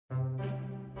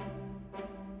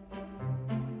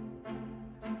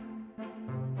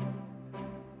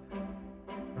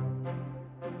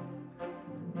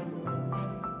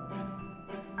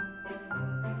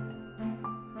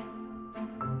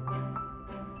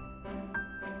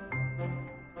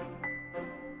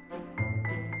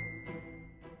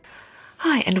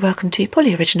Hi and welcome to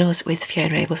PolyOriginals with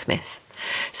Fiona Abel-Smith.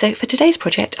 So for today's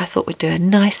project I thought we'd do a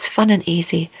nice, fun and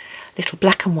easy little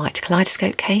black and white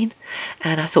kaleidoscope cane,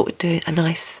 and I thought we'd do a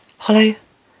nice hollow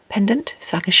pendant,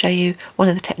 so I can show you one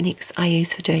of the techniques I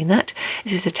use for doing that.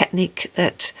 This is a technique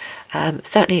that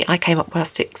certainly I came up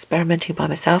whilst experimenting by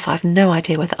myself. I have no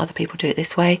idea whether other people do it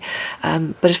this way,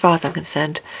 but as far as I'm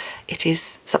concerned it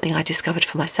is something I discovered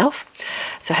for myself,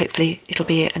 so hopefully it'll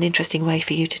be an interesting way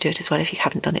for you to do it as well if you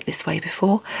haven't done it this way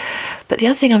before. But the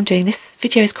other thing I'm doing, this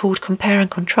video is called Compare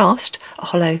and Contrast a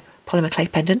Hollow Polymer Clay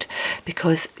Pendant,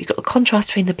 because you've got the contrast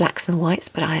between the blacks and the whites,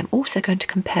 but I am also going to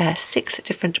compare 6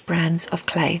 different brands of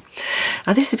clay.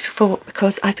 Now this is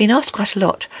because I've been asked quite a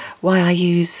lot why I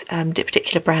use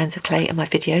particular brands of clay in my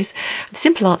videos. The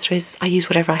simple answer is I use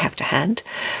whatever I have to hand,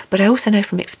 but I also know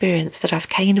from experience that I've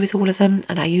caned with all of them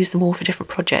and I use them all for different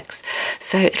projects.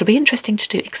 So it'll be interesting to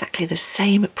do exactly the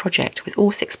same project with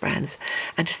all 6 brands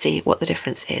and to see what the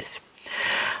difference is.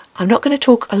 I'm not going to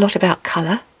talk a lot about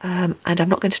colour, and I'm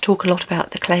not going to talk a lot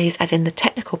about the clays as in the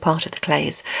technical part of the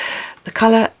clays. The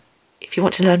colour, if you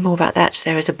want to learn more about that,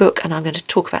 there is a book and I'm going to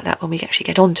talk about that when we actually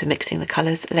get on to mixing the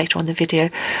colours later on in the video.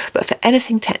 But for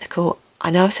anything technical, I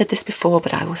know I've said this before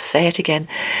but I will say it again,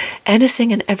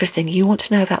 anything and everything you want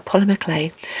to know about polymer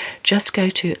clay, just go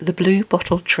to the Blue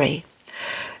Bottle Tree.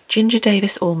 Ginger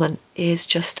Davis Allman is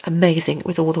just amazing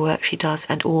with all the work she does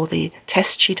and all the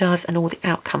tests she does and all the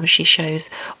outcomes she shows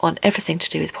on everything to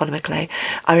do with polymer clay.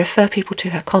 I refer people to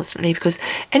her constantly because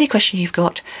any question you've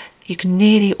got, you can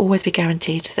nearly always be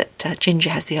guaranteed that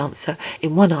Ginger has the answer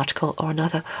in one article or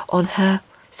another on her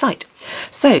site.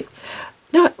 So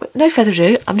no further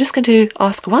ado, I'm just going to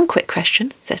ask one quick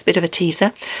question, so it's a bit of a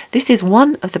teaser. This is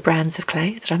one of the brands of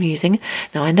clay that I'm using.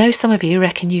 Now I know some of you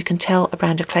reckon you can tell a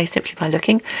brand of clay simply by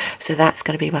looking, so that's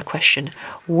going to be my question.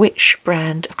 Which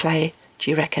brand of clay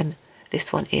do you reckon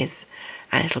this one is?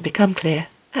 And it'll become clear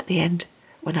at the end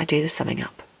when I do the summing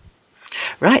up.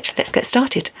 Right, let's get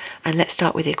started, and let's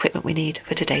start with the equipment we need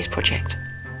for today's project.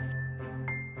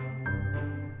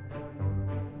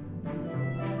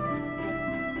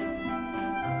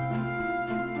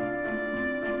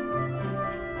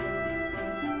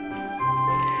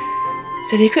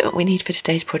 So the equipment we need for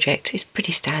today's project is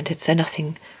pretty standard, so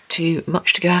nothing too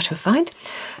much to go out and find.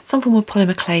 Some form of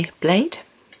polymer clay blade,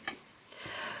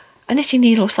 a knitting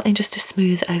needle or something just to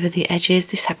smooth over the edges.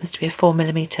 This happens to be a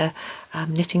 4mm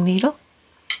knitting needle,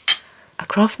 a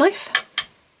craft knife,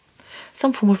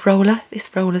 some form of roller.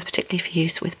 This roller is particularly for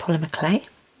use with polymer clay.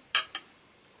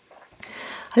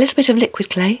 A little bit of liquid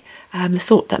clay, the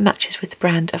sort that matches with the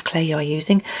brand of clay you are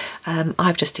using.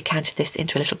 I've just decanted this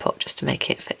into a little pot just to make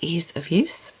it for ease of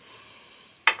use.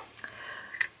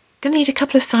 Going to need a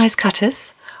couple of size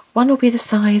cutters. One will be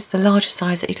the larger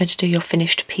size that you're going to do your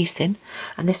finished piece in,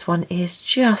 and this one is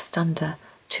just under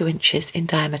 2 inches in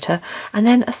diameter, and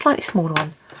then a slightly smaller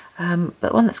one,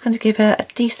 but one that's going to give a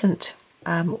decent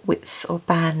width or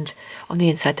band on the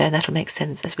inside there, and that'll make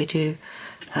sense as we do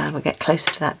we'll get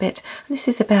closer to that bit. And this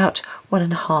is about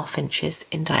 1.5 inches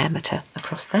in diameter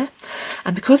across there,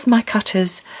 and because my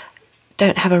cutters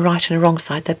don't have a right and a wrong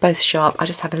side, they're both sharp, I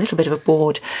just have a little bit of a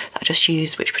board that I just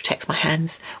use which protects my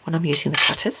hands when I'm using the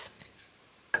cutters.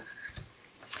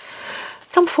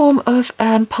 Some form of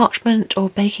parchment or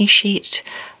baking sheet,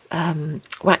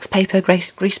 wax paper,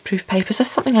 greaseproof paper, so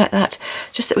something like that,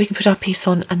 just that we can put our piece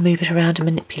on and move it around and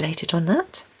manipulate it on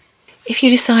that. If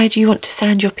you decide you want to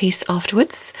sand your piece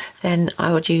afterwards, then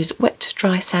I would use wet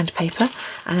dry sandpaper,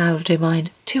 and I will do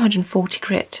mine 240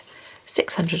 grit,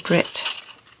 600 grit,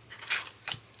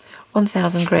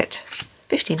 1000 grit,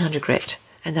 1500 grit,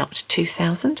 and up to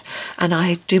 2000. And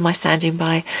I do my sanding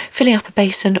by filling up a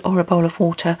basin or a bowl of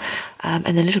water and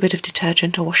then a little bit of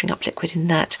detergent or washing up liquid in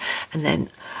that, and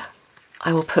then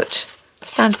I will put the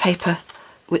sandpaper.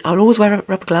 I'll always wear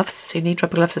rubber gloves, so you need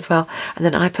rubber gloves as well, and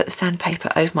then I put the sandpaper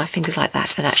over my fingers like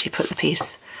that and actually put the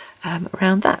piece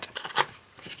around that.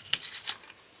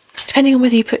 Depending on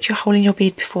whether you put your hole in your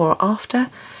bead before or after,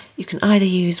 you can either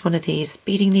use one of these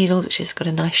beading needles which has got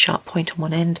a nice sharp point on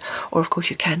one end, or of course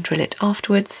you can drill it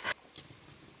afterwards.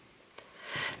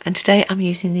 And today I'm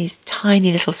using these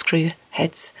tiny little screw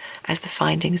heads as the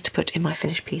findings to put in my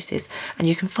finished pieces, and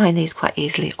you can find these quite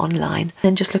easily online.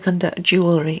 Then just look under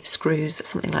jewellery screws,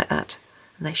 something like that,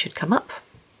 and they should come up.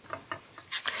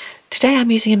 Today I'm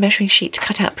using a measuring sheet to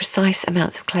cut out precise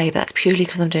amounts of clay, but that's purely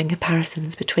because I'm doing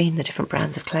comparisons between the different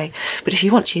brands of clay. But if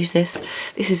you want to use this,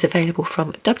 this is available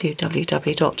from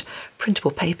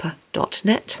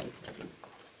www.printablepaper.net.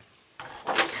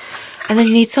 And then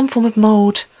you need some form of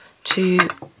mould to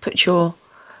put your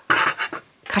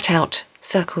cut out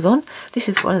circles on. This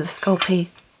is one of the Sculpey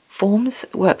forms.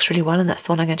 It works really well, and that's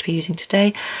the one I'm going to be using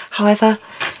today. However,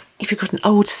 if you've got an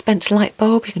old spent light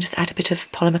bulb, you can just add a bit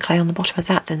of polymer clay on the bottom of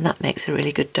that, then that makes a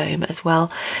really good dome as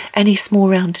well. Any small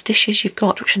round dishes you've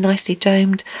got which are nicely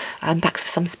domed, backs of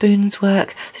some spoons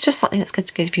work. It's just something that's going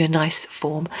to give you a nice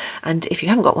form. And if you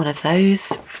haven't got one of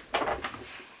those,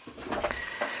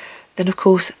 then of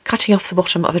course cutting off the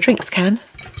bottom of a drinks can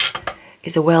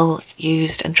is a well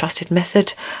used and trusted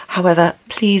method. However,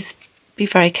 please be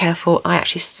very careful. I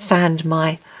actually sand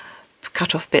my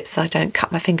cut off bits so I don't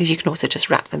cut my fingers. You can also just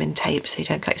wrap them in tape so you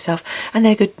don't cut yourself, and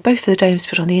they're good both for the domes to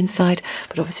put on the inside,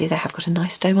 but obviously they have got a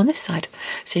nice dome on this side,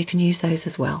 so you can use those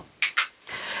as well.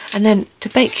 And then to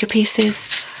bake your pieces,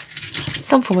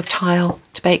 some form of tile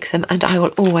to bake them, and I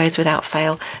will always without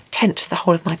fail tent the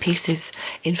whole of my pieces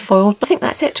in foil. I think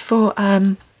that's it for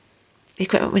the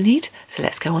equipment we need, so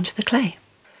let's go on to the clay.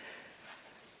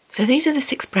 So these are the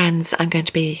 6 brands I'm going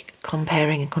to be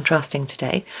comparing and contrasting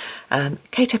today.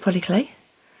 Kato Poly Clay,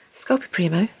 Sculpey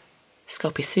Primo,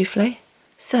 Sculpey Souffle,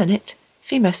 Cernit,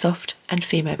 Fimo Soft and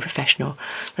Fimo Professional.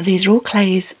 Now these are all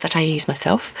clays that I use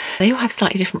myself. They all have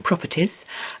slightly different properties,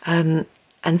 and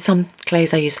some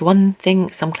clays I use for one thing,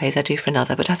 some clays I do for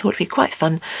another, but I thought it'd be quite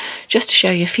fun just to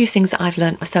show you a few things that I've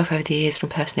learnt myself over the years from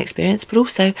personal experience, but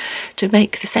also to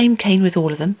make the same cane with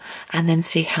all of them and then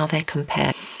see how they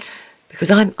compare. Because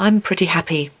I'm pretty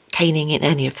happy caning in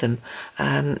any of them.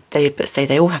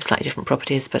 They all have slightly different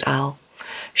properties, but I'll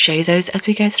show you those as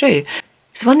we go through.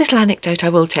 So one little anecdote I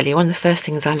will tell you, one of the first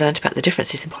things I learned about the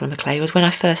differences in polymer clay was when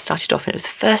I first started off, and it was the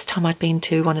first time I'd been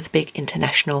to one of the big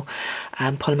international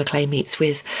polymer clay meets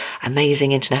with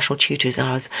amazing international tutors, and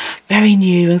I was very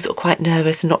new and sort of quite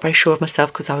nervous and not very sure of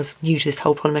myself because I was new to this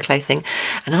whole polymer clay thing,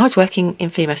 and I was working in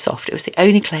Fimo Soft. It was the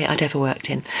only clay I'd ever worked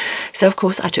in. So of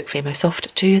course I took Fimo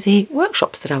Soft to the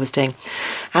workshops that I was doing,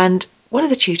 and one of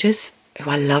the tutors, who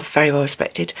I love, very well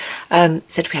respected,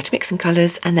 said we had to mix some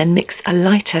colours and then mix a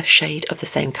lighter shade of the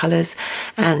same colours,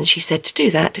 and she said to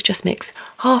do that, to just mix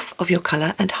half of your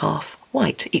colour and half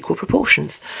white, equal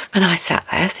proportions. And I sat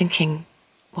there thinking,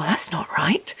 well, that's not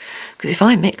right, because if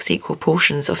I mix equal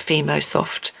portions of Fimo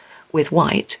Soft with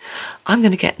white, I'm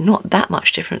going to get not that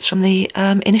much difference from the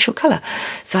initial colour.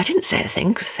 So I didn't say anything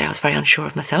because I was very unsure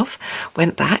of myself,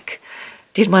 went back,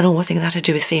 did my normal thing that I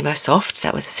do with Fimo Soft, so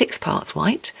that was 6 parts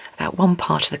white, about 1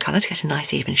 part of the colour to get a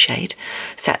nice even shade.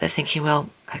 Sat there thinking, well,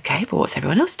 okay, but what's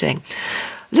everyone else doing?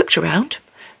 Looked around,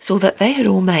 saw that they had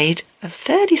all made a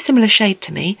fairly similar shade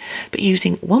to me, but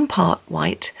using 1 part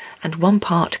white and 1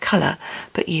 part colour,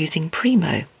 but using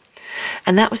Primo.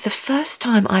 And that was the first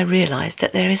time I realised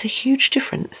that there is a huge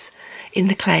difference in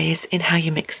the clays in how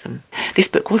you mix them. This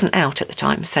book wasn't out at the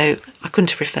time, so I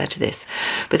couldn't have referred to this,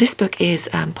 but this book is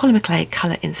Polymer Clay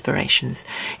Colour Inspirations.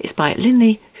 It's by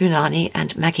Lindly, Haunani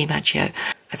and Maggie Maggio.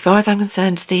 As far as I'm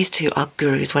concerned, these two are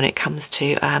gurus when it comes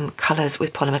to colours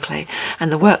with polymer clay,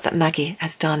 and the work that Maggie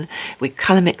has done with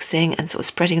colour mixing and sort of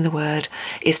spreading the word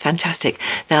is fantastic.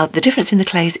 Now, the difference in the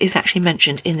clays is actually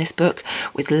mentioned in this book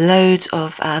with loads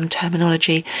of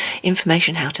terminology,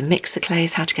 information how to mix the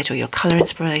clays, how to get all your colour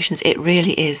inspirations. It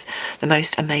really is the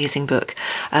most amazing book.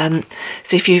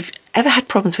 So if you've ever had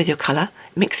problems with your colour,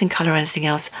 mixing colour or anything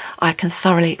else, I can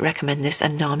thoroughly recommend this.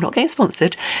 And no, I'm not getting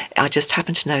sponsored, I just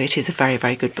happen to know it is a very,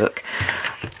 very good book.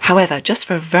 However, just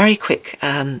for a very quick,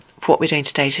 for what we're doing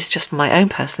today, just from my own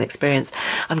personal experience,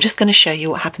 I'm just going to show you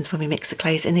what happens when we mix the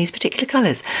clays in these particular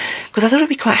colours, because I thought it would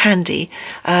be quite handy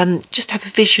just to have a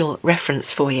visual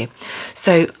reference for you.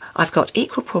 So I've got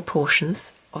equal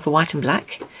proportions of the white and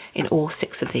black in all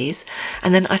 6 of these,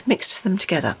 and then I've mixed them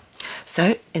together.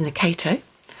 So in the Kato,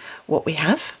 what we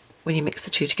have when you mix the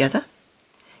two together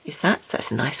is that, so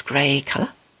that's a nice grey colour.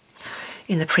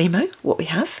 In the Primo, what we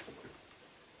have,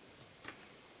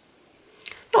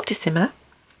 not dissimilar,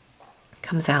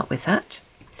 comes out with that.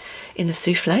 In the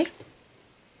Souffle,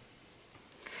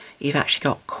 you've actually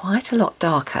got quite a lot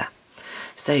darker,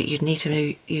 so you'd need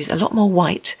to use a lot more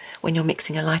white when you're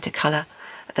mixing a lighter colour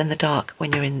than the dark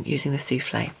when you're using the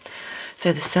Souffle.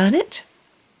 So the Cernit,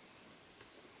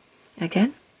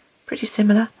 again, pretty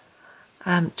similar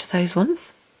to those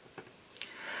ones.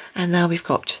 And now we've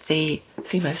got the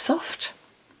Fimo Soft,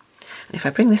 and if I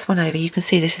bring this one over, you can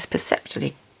see this is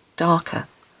perceptibly darker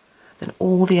than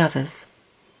all the others.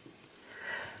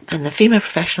 And the Fimo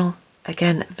Professional,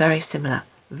 again, very similar,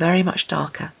 very much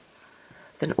darker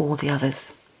than all the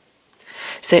others.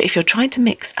 So if you're trying to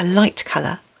mix a light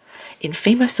colour in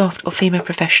Fimo Soft or Fimo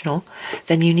Professional,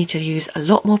 then you need to use a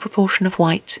lot more proportion of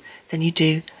white than you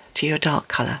do to your dark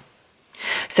colour.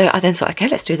 So I then thought, okay,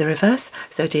 let's do the reverse.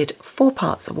 So I did 4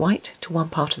 parts of white to 1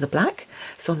 part of the black.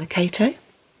 So on the Kato,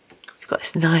 we've got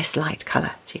this nice light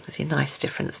colour, so you can see a nice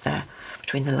difference there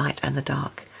between the light and the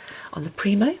dark. On the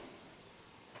Primo,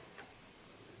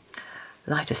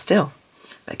 lighter still,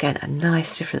 but again a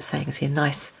nice difference there. You can see a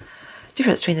nice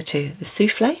difference between the two. The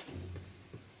Souffle,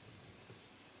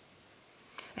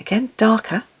 again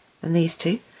darker than these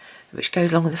two, which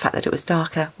goes along with the fact that it was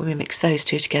darker when we mix those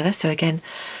two together. So again,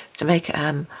 to make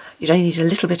you'd only need a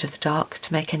little bit of the dark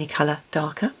to make any colour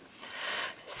darker.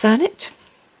 Cernit,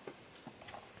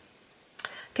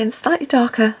 again slightly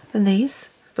darker than these,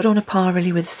 but on a par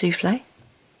really with the Souffle.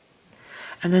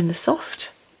 And then the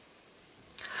Soft,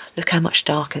 look how much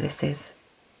darker this is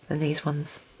than these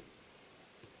ones.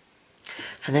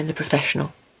 And then the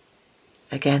Professional,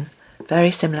 again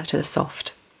very similar to the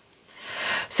Soft.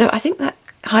 So I think that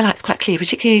highlights quite clear,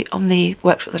 particularly on the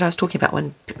workshop that I was talking about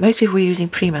when most people were using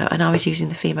Primo and I was using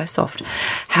the Fimo Soft,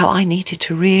 how I needed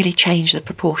to really change the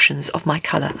proportions of my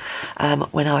colour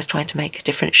when I was trying to make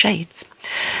different shades.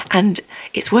 And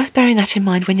it's worth bearing that in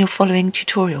mind when you're following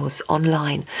tutorials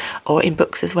online or in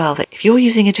books as well, that if you're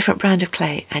using a different brand of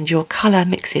clay and your colour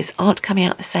mixes aren't coming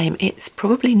out the same, it's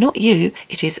probably not you,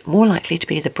 it is more likely to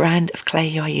be the brand of clay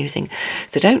you are using.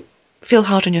 So don't feel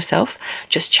hard on yourself,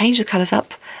 just change the colours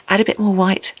up, add a bit more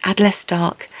white, add less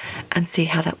dark, and see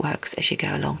how that works as you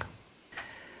go along.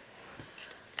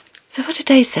 So for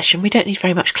today's session we don't need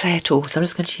very much clay at all, so I'm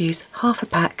just going to use half a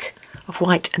pack of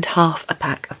white and half a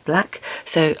pack of black,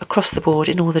 so across the board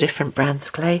in all the different brands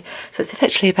of clay. So it's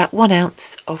effectively about 1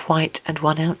 ounce of white and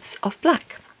 1 ounce of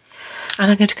black. And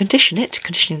I'm going to condition it,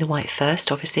 conditioning the white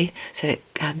first obviously, so it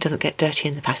doesn't get dirty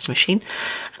in the pasta machine,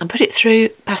 and put it through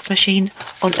pasta machine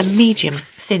on a medium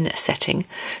thin setting.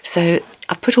 So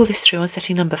I've put all this through on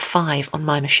setting number 5 on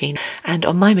my machine, and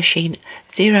on my machine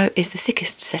 0 is the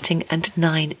thickest setting and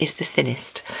 9 is the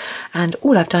thinnest. And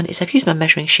all I've done is I've used my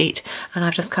measuring sheet and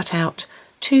I've just cut out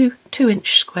two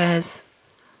 2-inch squares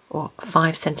or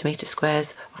 5 centimetre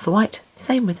squares of the white,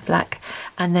 same with the black,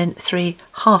 and then 3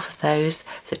 half of those,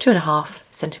 so 2.5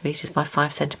 centimetres by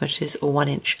 5 centimetres or 1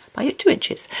 inch by 2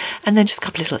 inches, and then just a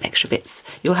couple of little extra bits.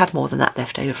 You'll have more than that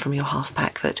left over from your half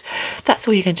pack, but that's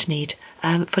all you're going to need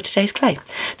for today's clay.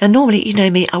 Now normally, you know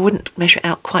me, I wouldn't measure it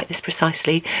out quite this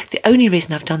precisely. The only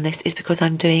reason I've done this is because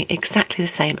I'm doing exactly the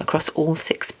same across all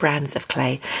 6 brands of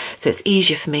clay, so it's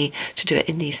easier for me to do it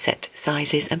in these set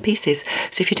sizes and pieces.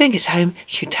 So if you're doing it at home,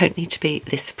 you don't need to be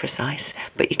this precise,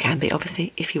 but you can be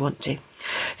obviously if you want to.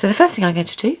 So the first thing I'm going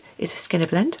to do is a skinner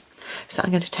blend. So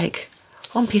I'm going to take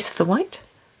 1 piece of the white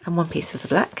and 1 piece of the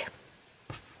black.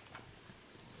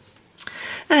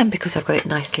 And because I've got it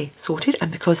nicely sorted, and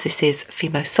because this is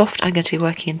Fimo Soft, I'm going to be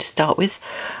working in to start with.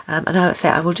 And I'll say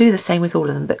I will do the same with all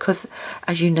of them, because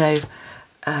as you know,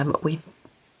 we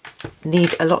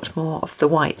need a lot more of the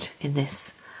white in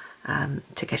this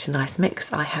to get a nice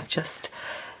mix. I have just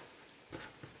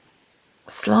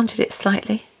slanted it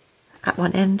slightly at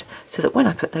one end so that when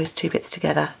I put those 2 bits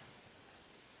together,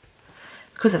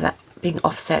 because of that being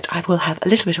offset, I will have a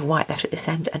little bit of white left at this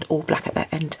end and all black at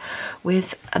that end,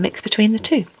 with a mix between the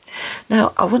two.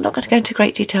 Now I'm not going to go into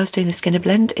great details doing the skinner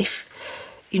blend. If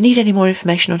you need any more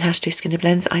information on how to do skinner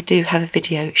blends, I do have a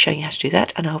video showing you how to do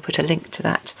that, and I'll put a link to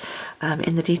that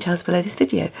in the details below this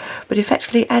video. But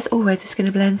effectively, as always, the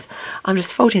skinner blends, I'm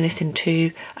just folding this in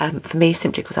 2, for me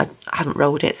simply because I haven't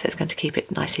rolled it, so it's going to keep it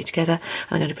nicely together.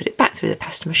 And I'm going to put it back through the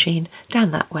pasta machine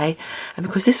down that way, and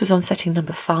because this was on setting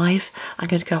number 5, I'm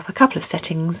going to go up a couple of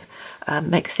settings,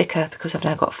 make thicker, because I've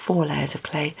now got 4 layers of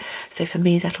clay. So for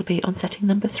me that'll be on setting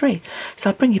number 3. So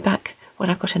I'll bring you back when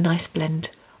I've got a nice blend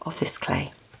of this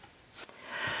clay.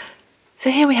 So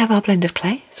here we have our blend of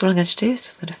clay. So all I'm going to do is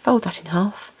just going to fold that in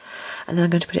half, and then I'm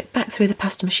going to put it back through the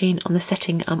pasta machine on the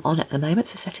setting I'm on at the moment,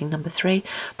 so setting number 3,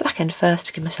 black end first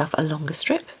to give myself a longer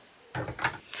strip.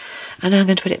 And now I'm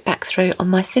going to put it back through on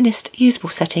my thinnest usable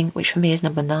setting, which for me is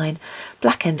number 9,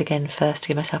 black end again first to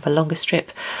give myself a longer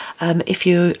strip. If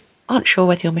you aren't sure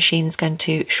whether your machine's going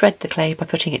to shred the clay by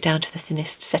putting it down to the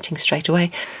thinnest setting straight away,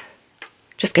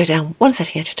 just go down 1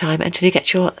 setting at a time until you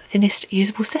get your thinnest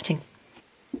usable setting.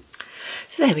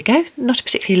 So there we go, not a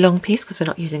particularly long piece because we're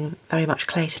not using very much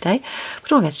clay today,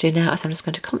 but all I'm going to do now is I'm just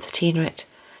going to concertina it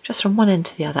just from one end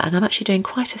to the other, and I'm actually doing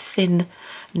quite a thin,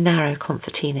 narrow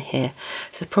concertina here,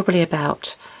 so probably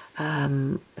about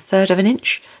 1/3 of an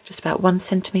inch, just about 1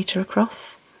 centimetre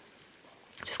across.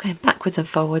 Just going backwards and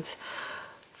forwards,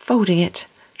 folding it,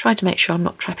 trying to make sure I'm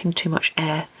not trapping too much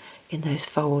air in those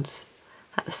folds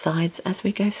at the sides as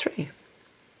we go through.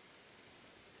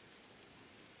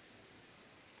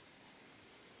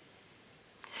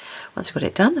 Once we've got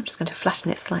it done, I'm just going to flatten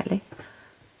it slightly,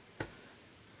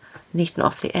 neaten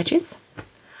off the edges,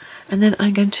 and then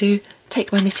I'm going to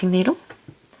take my knitting needle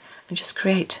and just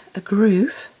create a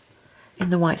groove in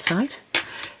the white side.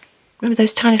 Remember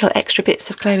those tiny little extra bits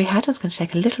of clay we had? I was going to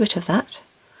take a little bit of that,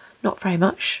 not very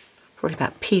much, probably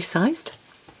about pea-sized.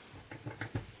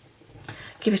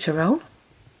 Give it a roll,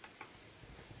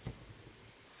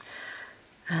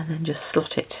 and then just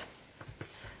slot it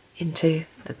into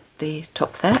the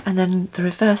top there, and then the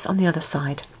reverse on the other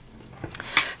side.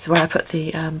 So where I put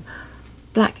the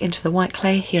black into the white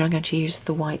clay, here I'm going to use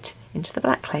the white into the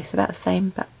black clay, so about the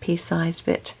same, about pea-sized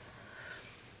bit.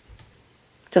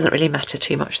 Doesn't really matter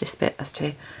too much, this bit, as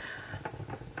to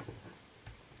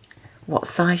what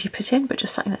size you put in, but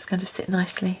just something that's going to sit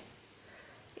nicely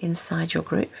inside your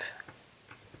groove.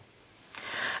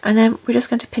 And then we're just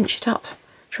going to pinch it up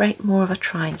to create more of a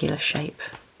triangular shape.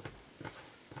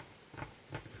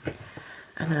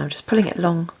 And then I'm just pulling it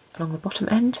along the bottom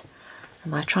end,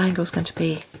 and my triangle is going to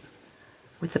be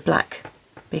with the black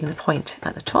being the point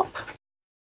at the top.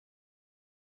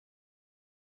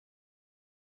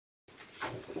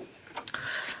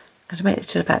 I'm going to make this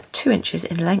to about 2 inches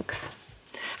in length,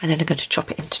 and then I'm going to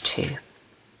chop it into 2.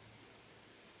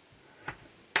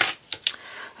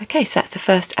 Okay, so that's the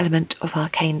first element of our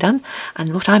cane done,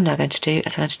 and what I'm now going to do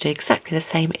is I'm going to do exactly the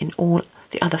same in all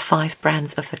the other 5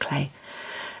 brands of the clay.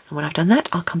 And when I've done that,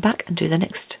 I'll come back and do the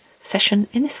next session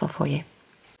in this one for you.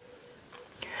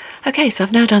 Okay, so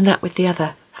I've now done that with the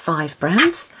other 5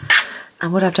 brands,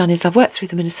 and what I've done is I've worked through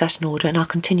them in a certain order, and I'll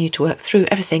continue to work through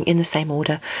everything in the same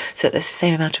order so that there's the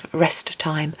same amount of rest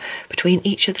time between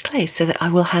each of the clays, so that I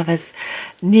will have as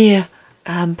near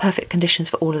perfect conditions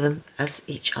for all of them as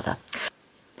each other.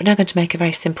 We're now going to make a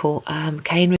very simple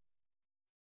cane.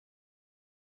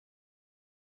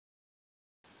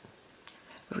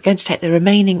 We're going to take the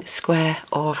remaining square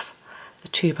of the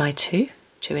 2 by 2,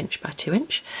 2 inch by 2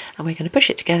 inch, and we're going to push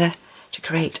it together to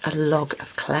create a log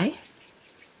of clay.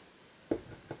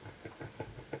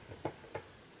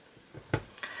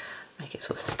 Make it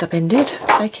sort of stub-ended,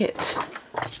 make it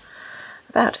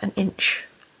about 1 inch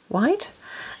wide,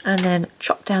 and then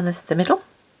chop down the middle.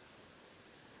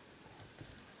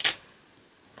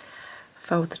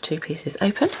 Fold the 2 pieces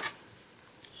open,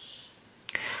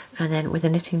 and then with a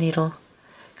knitting needle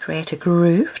create a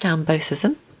groove down both of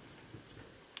them.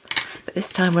 But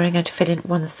this time we're going to fill in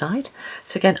one side.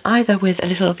 So again, either with a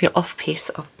little of your off piece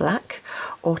of black,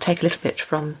 or take a little bit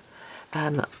from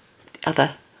the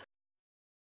other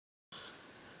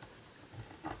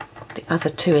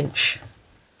 2 inch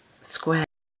square.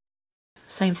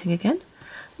 Same thing again.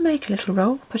 Make a little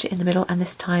roll, put it in the middle, and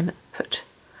this time put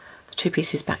the 2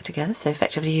 pieces back together. So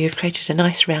effectively you've created a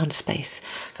nice round space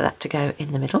for that to go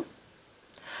in the middle.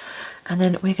 And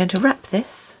then we're going to wrap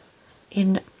this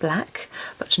in black,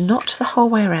 but not the whole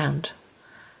way around.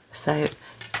 So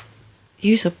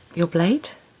use your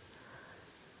blade,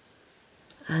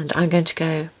 and I'm going to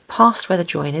go past where the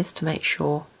join is to make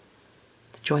sure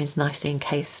the join's nicely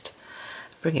encased.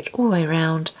 Bring it all the way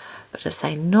around, but just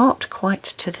say not quite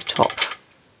to the top,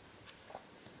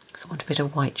 because I want a bit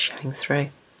of white showing through.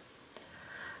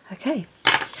 Okay,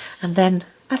 and then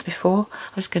as before,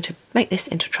 I'm just going to make this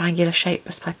into a triangular shape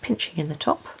just by pinching in the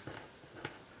top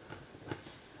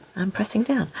and pressing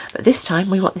down. But this time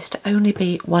we want this to only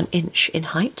be 1 inch in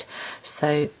height,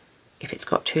 so if it's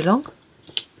got too long,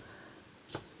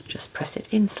 just press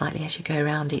it in slightly as you go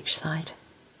around each side.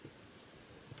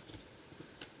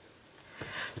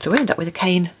 So we end up with a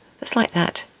cane that's like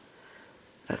that.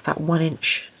 That's about 1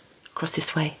 inch across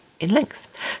this way in length.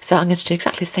 So I'm going to do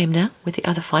exactly the same now with the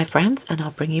other 5 brands, and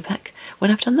I'll bring you back when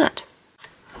I've done that.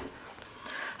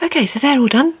 Okay, so they're all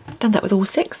done. Done that with all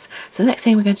 6. So the next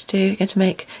thing we're going to do, we're going to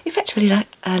make effectively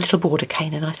like a little border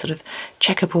cane, a nice sort of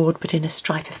checkerboard but in a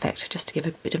stripe effect, just to give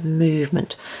a bit of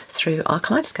movement through our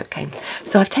Kaleidoscope cane.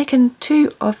 So I've taken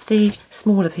 2 of the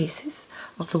smaller pieces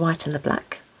of the white and the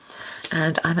black,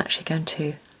 and I'm actually going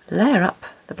to layer up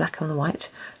the black on the white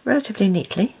relatively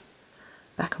neatly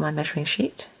back on my measuring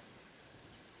sheet,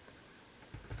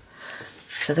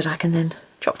 so that I can then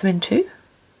chop them in 2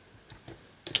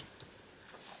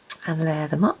 and layer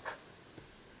them up,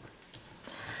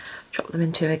 chop them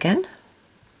in 2 again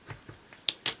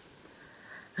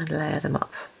and layer them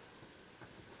up.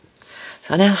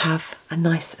 So I now have a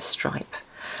nice stripe.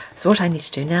 So what I need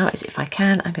to do now is, if I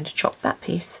can, I'm going to chop that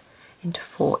piece into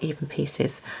 4 even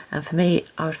pieces, and for me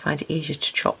I would find it easier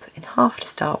to chop in half to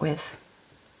start with,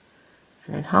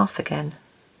 and then half again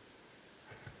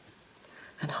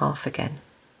and half again.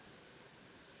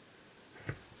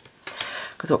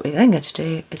 Because what we're then going to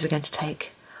do is we're going to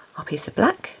take our piece of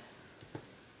black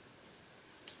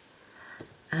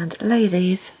and lay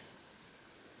these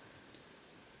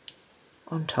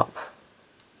on top.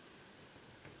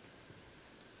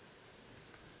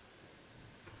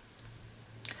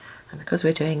 And because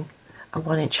we're doing a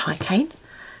 1-inch high cane,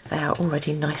 they are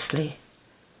already nicely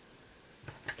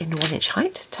in 1-inch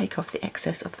height. Take off the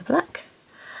excess of the black,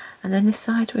 and then this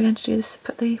side we're going to do this,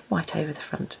 put the white over the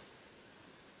front.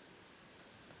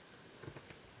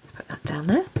 Put that down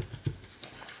there.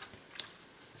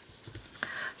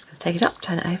 Just going to take it up,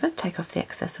 turn it over, take off the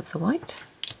excess of the white.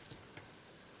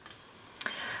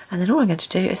 And then all I'm going to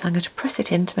do is I'm going to press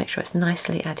it in to make sure it's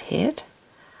nicely adhered.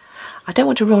 I don't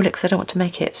want to roll it because I don't want to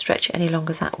make it stretch it any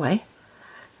longer that way.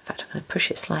 In fact, I'm going to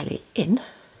push it slightly in,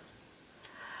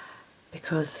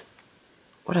 because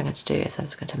what I'm going to do is I'm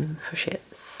just going to push it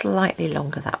slightly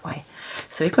longer that way.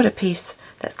 So we've got a piece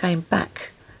that's going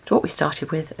back to what we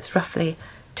started with. It's roughly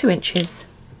 2 inches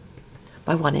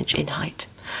by 1 inch in height.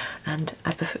 And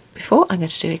as before, I'm going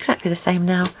to do exactly the same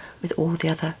now with all the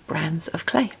other brands of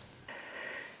clay.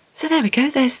 So there we go,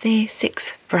 there's the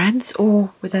 6 brands,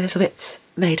 all with their little bits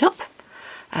made up.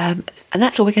 And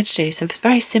that's all we're going to do. Some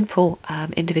very simple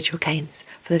individual canes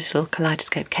for the little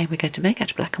kaleidoscope cane we're going to make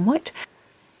out of black and white.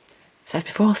 So as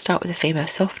before, I'll start with the Fimo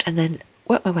Soft and then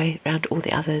work my way around all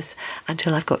the others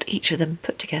until I've got each of them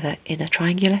put together in a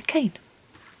triangular cane.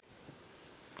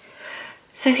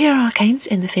 So here are our canes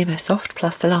in the Fimo Soft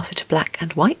plus the last bit of black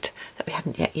and white that we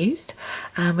hadn't yet used,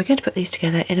 and we're going to put these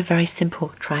together in a very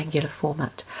simple triangular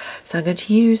format. So I'm going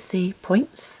to use the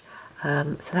points,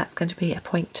 so that's going to be a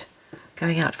point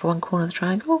going out for one corner of the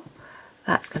triangle,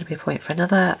 that's going to be a point for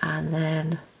another, and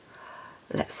then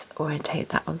let's orientate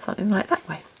that on something like that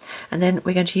way. And then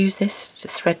we're going to use this to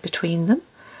thread between them,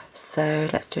 so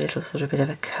let's do a little sort of bit of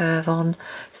a curve on,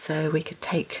 so we could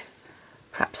take,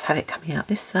 perhaps have it coming out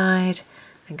this side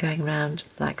and going round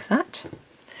like that.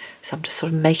 So I'm just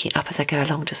sort of making it up as I go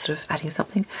along, just sort of adding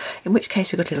something, in which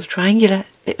case we've got a little triangular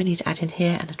bit we need to add in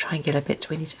here and a triangular bit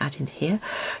we need to add in here.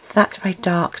 So that's very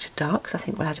dark to dark, so I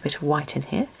think we'll add a bit of white in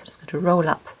here. So I'm just going to roll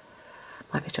up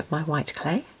my bit of my white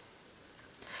clay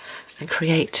and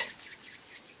create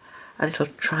a little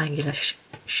triangular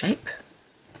shape.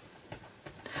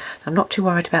 I'm not too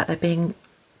worried about there being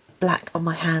black on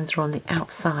my hands or on the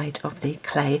outside of the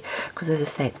clay, because as I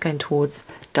say, it's going towards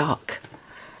dark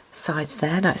sides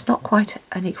there. Now it's not quite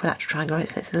an equilateral triangle,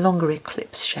 it's a longer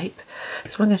eclipse shape.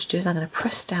 So what I'm going to do is I'm going to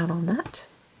press down on that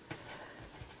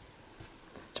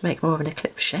to make more of an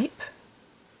eclipse shape.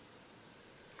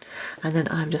 And then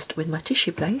I'm just, with my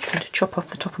tissue blade, going to chop off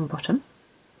the top and bottom.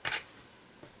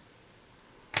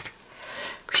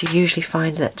 Because you usually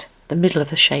find that the middle of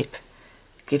the shape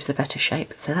gives a better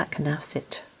shape. So that can now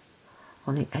sit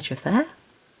on the edge of there.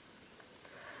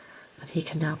 And he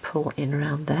can now pull in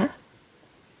around there.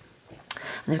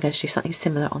 And then we're going to do something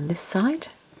similar on this side.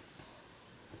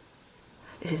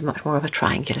 This is much more of a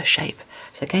triangular shape.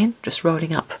 So again, just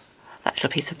rolling up that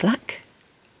little piece of black,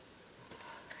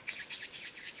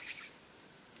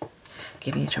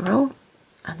 giving it a roll,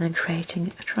 and then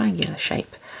creating a triangular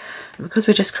shape. And because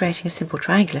we're just creating a simple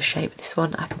triangular shape, this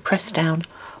one I can press down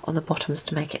on the bottoms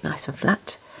to make it nice and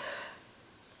flat.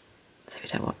 So we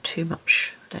don't want too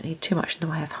much, don't need too much in the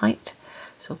way of height.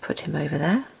 So I'll put him over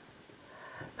there.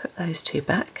 Put those two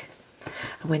back,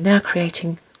 and we're now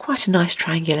creating quite a nice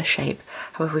triangular shape.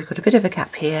 However, we've got a bit of a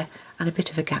gap here and a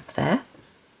bit of a gap there,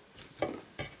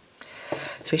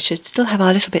 so we should still have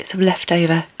our little bits of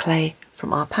leftover clay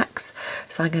from our packs.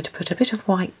 So I'm going to put a bit of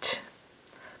white,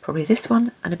 probably this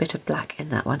one, and a bit of black in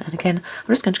that one, and again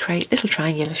I'm just going to create little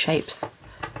triangular shapes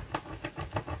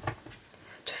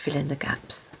to fill in the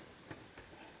gaps.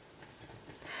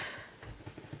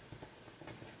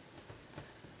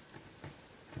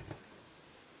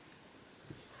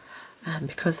 And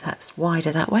because that's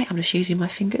wider that way, I'm just using my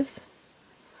fingers,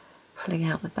 pulling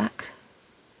out the back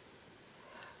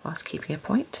whilst keeping a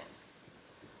point.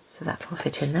 So that will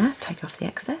fit in there, take off the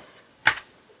excess.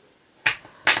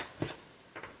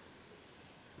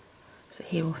 So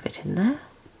he will fit in there.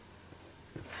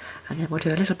 And then we'll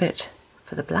do a little bit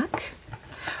for the black,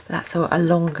 but that's a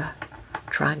longer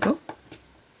triangle.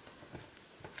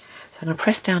 So I'm going to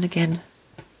press down again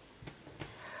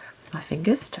with my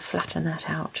fingers to flatten that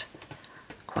out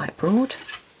quite broad.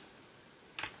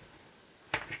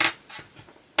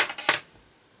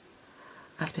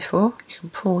 As before, you can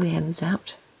pull the ends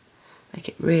out, make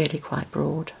it really quite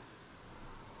broad,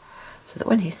 so that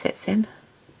when he sits in,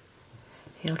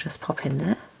 he'll just pop in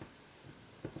there.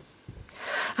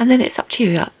 And then it's up to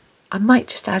you. I might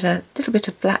just add a little bit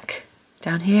of black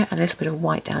down here and a little bit of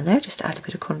white down there, just to add a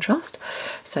bit of contrast.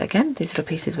 So again, these little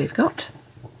pieces we've got,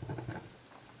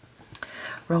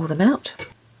 roll them out.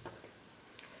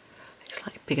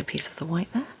 Slightly bigger piece of the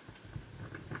white there.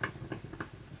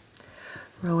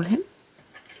 Roll in,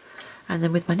 and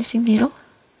then with my knitting needle,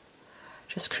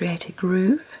 just create a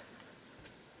groove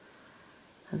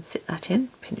and sit that in,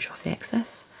 pinch off the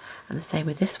excess. And the same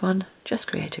with this one, just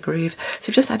create a groove. So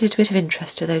we've just added a bit of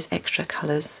interest to those extra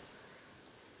colours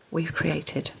we've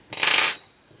created.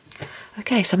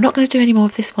 Okay, so I'm not going to do any more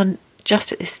of this one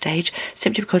just at this stage,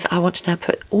 simply because I want to now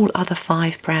put all other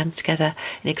 5 brands together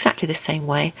in exactly the same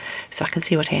way so I can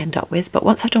see what I end up with. But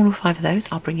once I've done all 5 of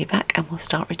those, I'll bring you back and we'll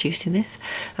start reducing this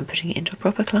and putting it into a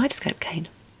proper kaleidoscope cane.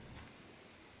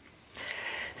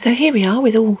 So here we are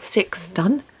with all 6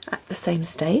 done at the same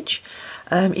stage.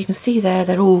 You can see there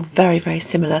they're all very, very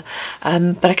similar,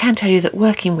 but I can tell you that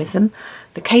working with them,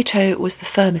 the Kato was the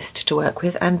firmest to work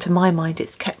with, and to my mind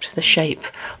it's kept the shape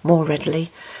more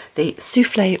readily. The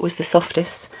Soufflé was the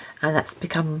softest, and that's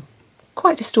become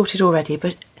quite distorted already,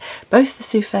 but both the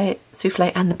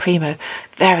Soufflé and the Primo,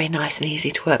 very nice and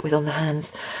easy to work with on the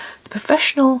hands. The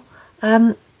Professional,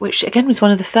 which again was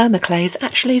one of the firmer clays,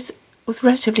 actually was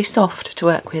relatively soft to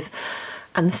work with.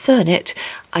 And the Cernit,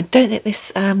 I don't think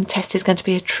this test is going to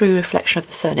be a true reflection of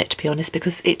the Cernit, to be honest,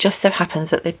 because it just so happens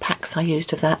that the packs I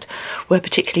used of that were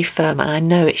particularly firm, and I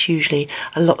know it's usually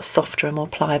a lot softer and more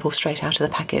pliable straight out of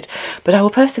the packet. But I will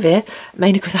persevere,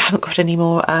 mainly because I haven't got any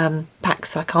more packs,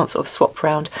 so I can't sort of swap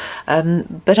round.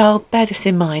 But I'll bear this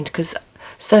in mind, because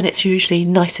Cernit's usually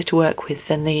nicer to work with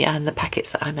than the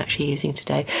packets that I'm actually using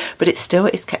today, but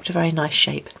it's kept a very nice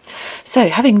shape. So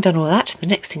having done all that, the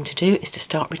next thing to do is to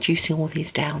start reducing all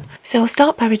these down. So I'll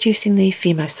start by reducing the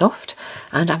Fimo Soft,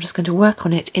 and I'm just going to work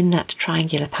on it in that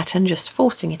triangular pattern, just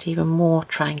forcing it even more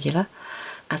triangular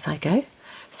as I go,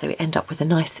 so we end up with a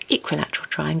nice equilateral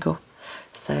triangle.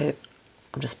 So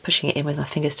I'm just pushing it in with my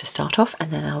fingers to start off,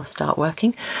 and then I'll start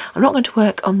working. I'm not going to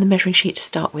work on the measuring sheet to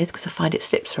start with because I find it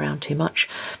slips around too much.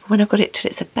 But when I've got it till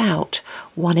it's about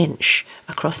 1 inch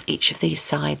across each of these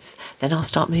sides, then I'll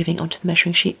start moving onto the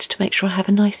measuring sheet to make sure I have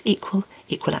a nice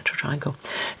equilateral triangle.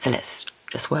 So let's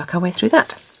just work our way through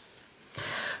that.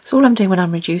 So all I'm doing when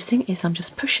I'm reducing is I'm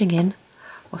just pushing in,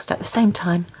 whilst at the same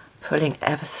time pulling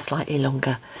ever so slightly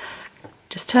longer.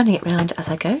 Just turning it round as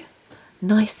I go.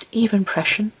 Nice even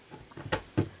pressure.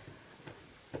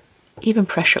 Even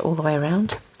pressure all the way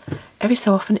around. Every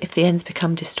so often, if the ends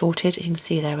become distorted, you can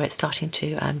see there where it's starting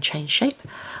to change shape,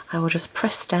 I will just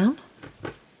press down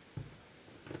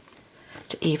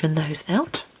to even those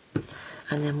out,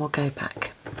 and then we'll go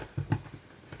back.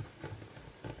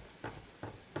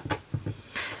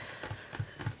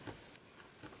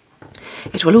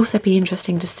 It will also be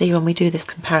interesting to see when we do this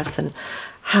comparison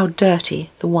how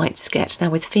dirty the whites get. Now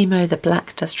with Fimo, the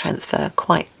black does transfer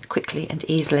quite quickly and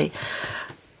easily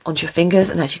onto your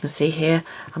fingers, and as you can see here,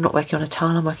 I'm not working on a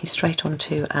tile, I'm working straight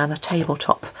onto a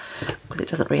tabletop because it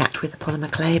doesn't react with the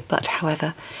polymer clay, but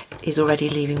however it is already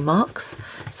leaving marks,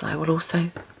 so I will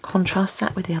also contrast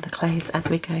that with the other clays as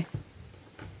we go.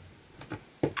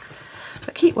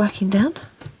 But keep working down,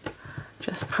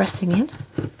 just pressing in.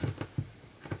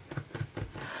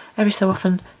 Every so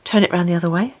often turn it round the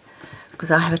other way, because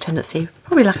I have a tendency,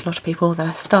 probably like a lot of people, that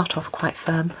I start off quite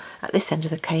firm at this end of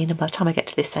the cane, and by the time I get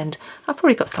to this end I've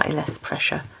probably got slightly less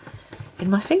pressure in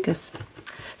my fingers.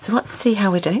 So let's see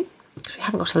how we're doing, because we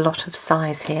haven't got a lot of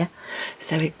size here,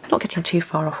 so we're not getting too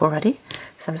far off already.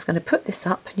 So I'm just going to put this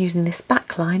up using this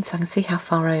back line so I can see how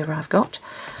far over I've got.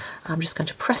 I'm just going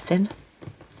to press in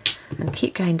and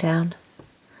keep going down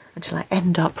until I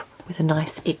end up with a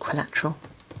nice equilateral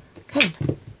cane.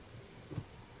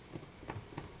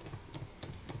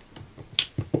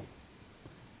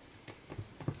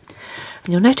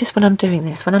 And you'll notice when I'm doing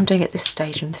this, when I'm doing it at this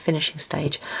stage, in the finishing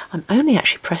stage, I'm only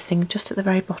actually pressing just at the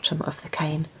very bottom of the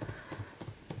cane.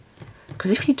 Because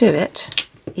if you do it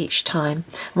each time,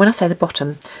 and when I say the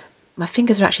bottom, my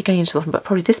fingers are actually going into the bottom, but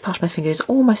probably this part of my finger is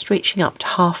almost reaching up to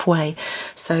halfway.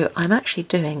 So I'm actually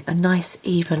doing a nice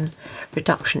even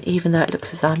reduction, even though it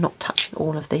looks as though I'm not touching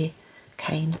all of the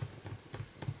cane.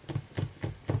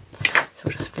 So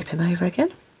we'll just flip him over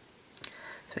again.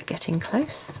 So we're getting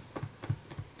close.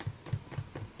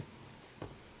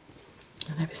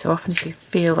 And every so often, if you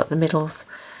feel that the middle's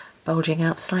bulging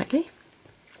out slightly,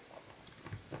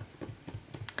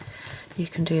 you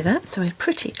can do that. So we're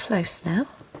pretty close now.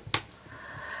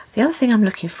 The other thing I'm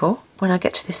looking for when I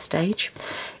get to this stage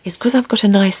is, because I've got a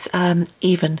nice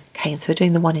even cane, so we're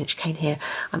doing the 1 inch cane here,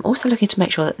 I'm also looking to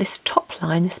make sure that this top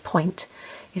line, this point,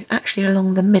 is actually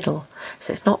along the middle,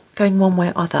 so it's not going one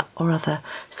way or other.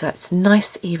 So it's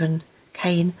nice even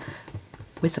cane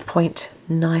with the point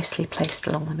nicely placed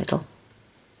along the middle.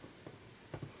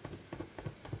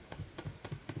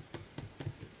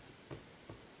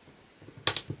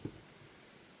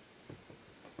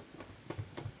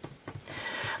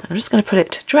 I'm just going to put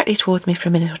it directly towards me for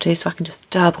a minute or two so I can just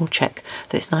double check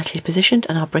that it's nicely positioned,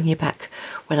 and I'll bring you back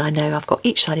when I know I've got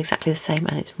each side exactly the same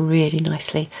and it's really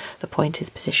nicely, the point is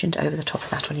positioned over the top of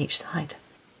that on each side.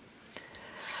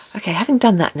 Okay, having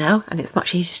done that now, and it's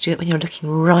much easier to do it when you're looking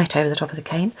right over the top of the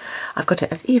cane, I've got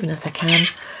it as even as I can,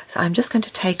 so I'm just going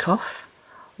to take off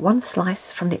one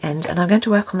slice from the end, and I'm going to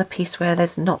work on the piece where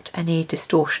there's not any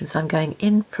distortion, so I'm going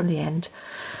in from the end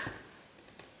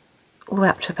all the way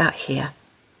up to about here.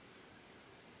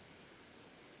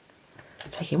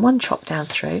 Taking one chop down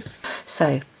through.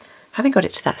 So having got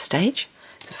it to that stage,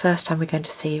 the first time we're going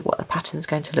to see what the pattern's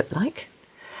going to look like.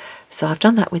 So I've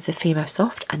done that with the Fimo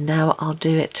Soft, and now I'll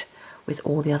do it with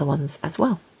all the other ones as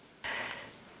well.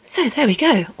 So there we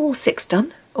go, all 6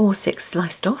 done, all 6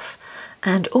 sliced off,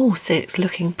 and all 6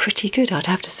 looking pretty good, I'd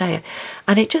have to say.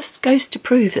 And it just goes to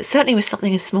prove that certainly with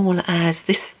something as small as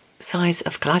this size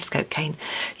of Kaleidoscope cane,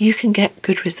 you can get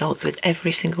good results with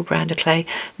every single brand of clay,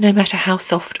 no matter how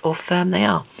soft or firm they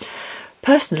are.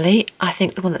 Personally, I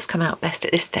think the one that's come out best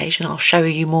at this stage, and I'll show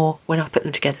you more when I put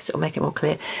them together so it'll make it more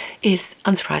clear, is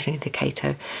unsurprisingly the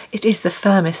Kato. It is the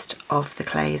firmest of the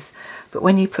clays, but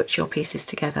when you put your pieces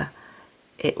together,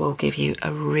 it will give you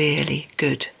a really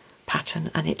good pattern,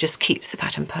 and it just keeps the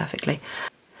pattern perfectly.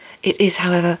 It is,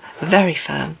 however, very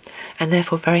firm and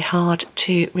therefore very hard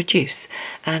to reduce,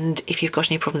 and if you've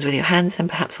got any problems with your hands, then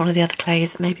perhaps one of the other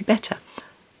clays may be better.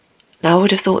 Now, I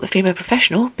would have thought the Fimo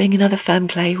Professional, being another firm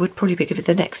clay, would probably be give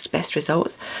the next best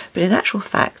results, but in actual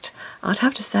fact, I'd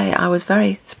have to say I was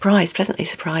very surprised, pleasantly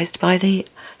surprised, by the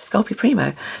Sculpey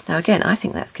Primo. Now again, I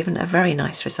think that's given a very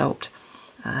nice result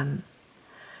when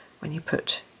you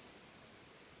put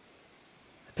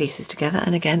the pieces together,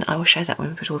 and again I will show that when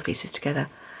we put all the pieces together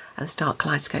and start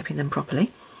kaleidoscoping them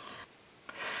properly.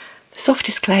 The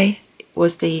softest clay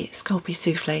was the Sculpey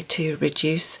Soufflé to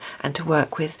reduce and to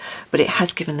work with, but it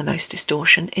has given the most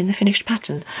distortion in the finished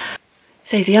pattern.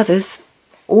 So the others,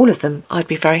 all of them, I'd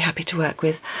be very happy to work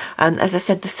with. As I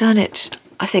said, the Cernit,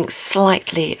 I think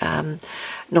slightly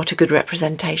not a good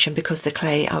representation because the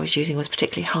clay I was using was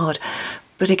particularly hard.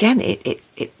 But again,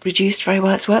 it reduced very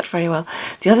well, it's worked very well.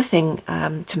 The other thing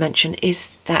to mention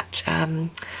is that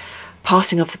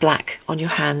passing of the black on your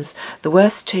hands. The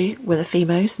worst two were the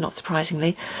Fimos, not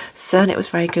surprisingly. Cernit was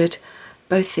very good,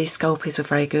 both these Sculpeys were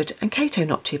very good, and Kato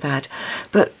not too bad.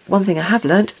 But one thing I have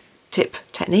learnt, tip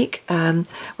technique, when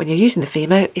you're using the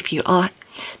Fimo, if you are,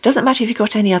 doesn't matter if you've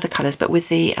got any other colours, but with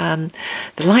the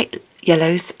light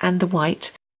yellows and the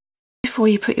white, before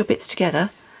you put your bits together,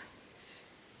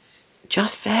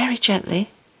 just very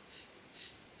gently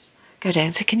go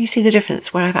down. So can you see the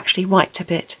difference where I've actually wiped a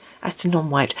bit as to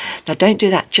non-wiped? Now don't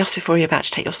do that just before you're about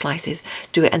to take your slices,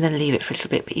 do it and then leave it for a little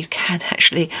bit, but you can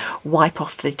actually wipe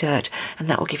off the dirt and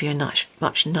that will give you a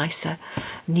much nicer,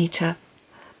 neater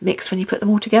mix when you put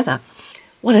them all together.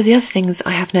 One of the other things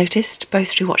I have noticed, both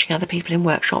through watching other people in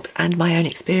workshops and my own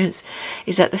experience,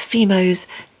 is that the Fimos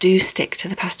do stick to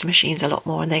the pasta machines a lot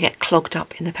more and they get clogged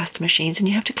up in the pasta machines, and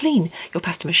you have to clean your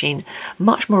pasta machine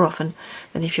much more often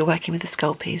than if you're working with the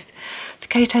Sculpeys. The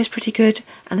Kato's pretty good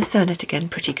and the Cernit again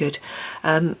pretty good.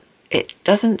 It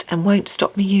doesn't and won't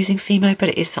stop me using Fimo, but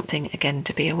it is something again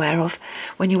to be aware of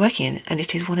when you're working in, and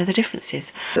it is one of the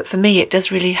differences. But for me it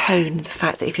does really hone the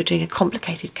fact that if you're doing a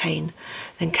complicated cane,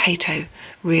 then Kato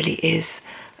really is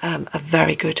a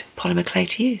very good polymer clay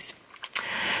to use.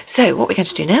 So what we're going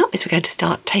to do now is we're going to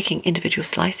start taking individual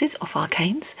slices off our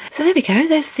canes. So there we go,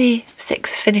 there's the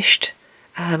 6 finished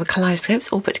kaleidoscopes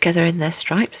all put together in their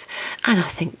stripes, and I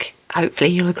think hopefully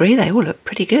you'll agree they all look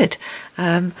pretty good.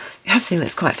 The other thing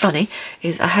that's quite funny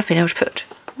is I have been able to put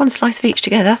one slice of each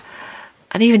together,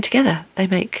 and even together they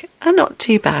make a not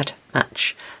too bad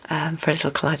match for a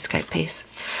little kaleidoscope piece.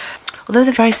 Although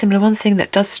they're very similar, one thing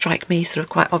that does strike me sort of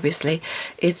quite obviously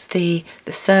is the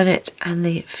Cernit and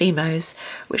the Fimos,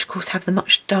 which of course have the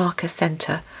much darker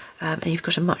centre, and you've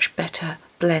got a much better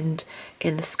blend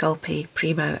in the Sculpey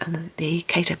Primo and the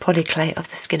Kato Poly clay of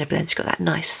the Skinner blends. You've got that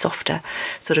nice softer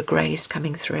sort of greys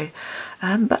coming through.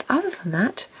 But other than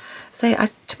that, so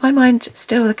to my mind,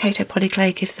 still the Kato Poly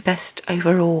clay gives the best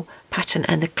overall pattern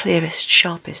and the clearest,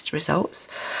 sharpest results.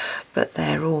 But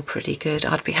they're all pretty good.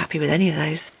 I'd be happy with any of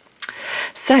those.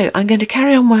 So I'm going to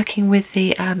carry on working with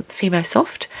the Fimo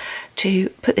Soft to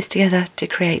put this together to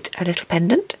create a little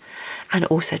pendant, and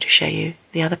also to show you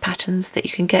the other patterns that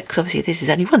you can get, because obviously this is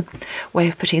only one way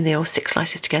of putting the all 6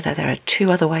 slices together. There are 2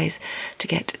 other ways to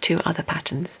get 2 other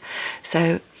patterns.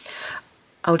 So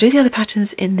I'll do the other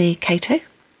patterns in the Kato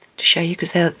to show you,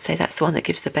 because they'll say that's the one that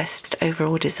gives the best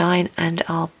overall design, and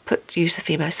I'll use the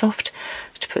Fimo Soft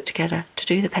to put together to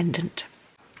do the pendant.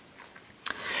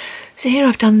 So here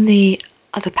I've done the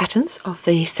other patterns of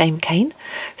the same cane.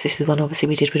 So this is the one obviously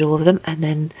we did with all of them, and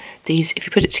then these, if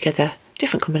you put it together,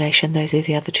 different combination, those are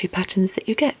the other two patterns that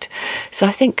you get. So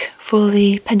I think for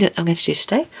the pendant I'm going to do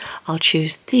today, I'll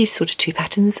choose these sort of two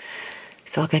patterns.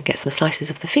 So I'll go and get some slices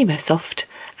of the Fimo Soft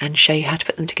and show you how to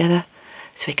put them together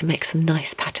so we can make some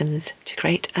nice patterns to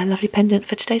create a lovely pendant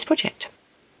for today's project.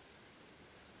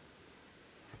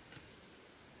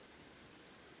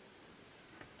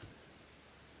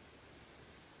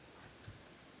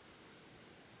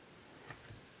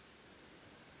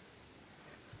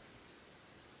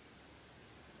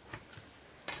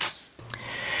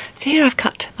 So here I've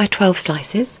cut my 12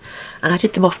 slices, and I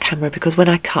did them off camera because when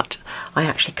I cut, I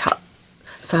actually cut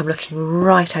so I'm looking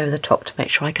right over the top to make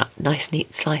sure I got nice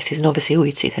neat slices, and obviously all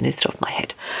you'd see then is the top of my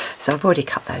head. So I've already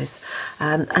cut those,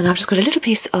 and I've just got a little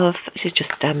piece of, this is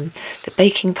just the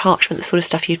baking parchment, the sort of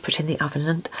stuff you'd put in the oven,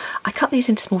 and I cut these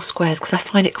into small squares because I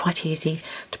find it quite easy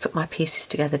to put my pieces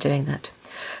together doing that.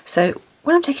 So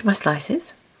when I'm taking my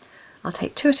slices, I'll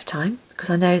take two at a time because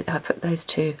I know that if I put those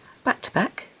two back to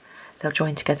back, they'll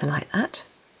join together like that,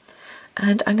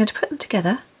 and I'm going to put them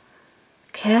together,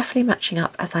 carefully matching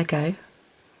up as I go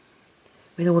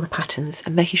with all the patterns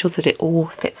and making sure that it all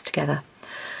fits together.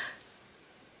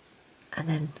 And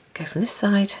then go from this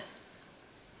side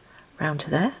round to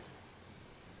there.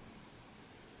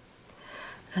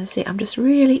 And see, I'm just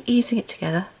really easing it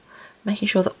together, making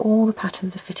sure that all the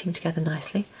patterns are fitting together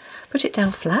nicely. Put it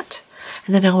down flat,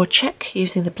 and then I will check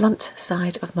using the blunt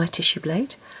side of my tissue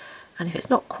blade, and if it's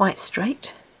not quite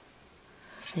straight,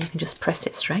 then you can just press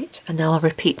it straight. And now I'll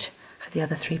repeat for the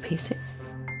other three pieces.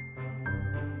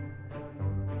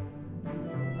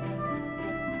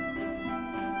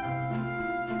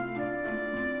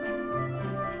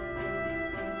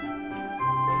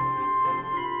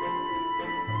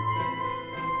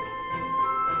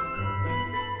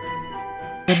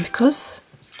 And because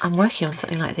I'm working on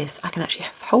something like this, I can actually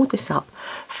hold this up,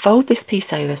 fold this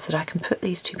piece over so that I can put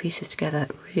these two pieces together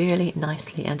really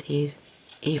nicely and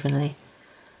evenly.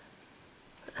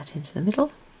 Put that into the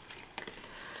middle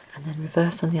and then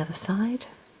reverse on the other side.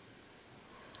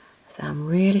 So I'm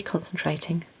really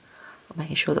concentrating on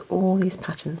making sure that all these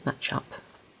patterns match up.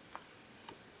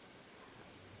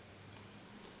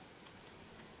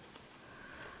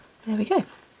 There we go.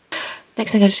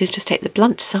 Next thing I'm going to do is just take the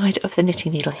blunt side of the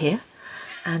knitting needle here,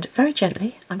 and very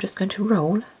gently I'm just going to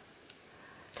roll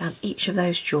down each of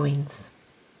those joins,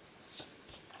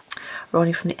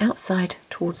 rolling from the outside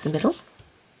towards the middle.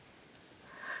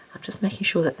 I'm just making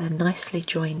sure that they're nicely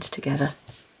joined together.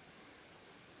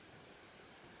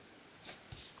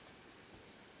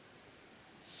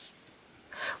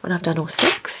 When I've done all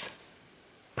 6,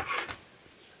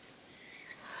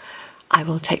 I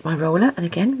will take my roller and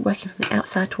again, working from the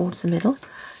outside towards the middle,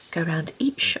 go around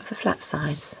each of the flat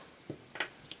sides.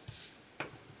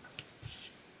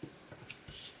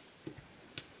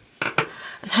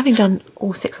 And having done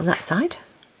all 6 on that side,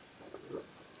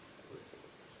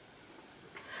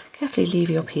 carefully leave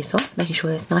your piece off, making sure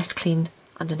there's nice clean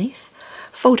underneath.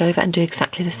 Fold over and do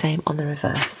exactly the same on the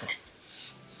reverse.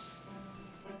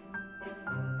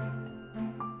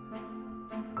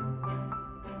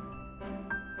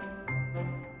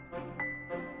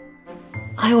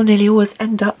 I will nearly always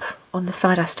end up on the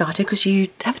side I started because you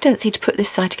have a tendency to put this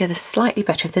side together slightly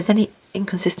better. If there's any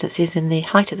inconsistencies in the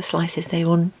height of the slices, they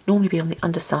will normally be on the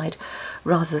underside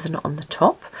rather than on the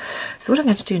top. So what I'm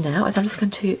going to do now is I'm just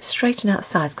going to straighten out the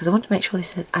sides because I want to make sure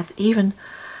this is as even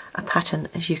a pattern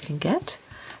as you can get.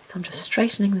 So I'm just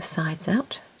straightening the sides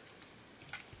out.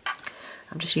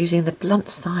 I'm just using the blunt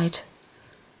side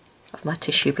of my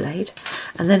tissue blade,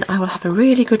 and then I will have a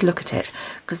really good look at it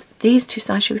because these two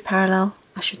sides should be parallel.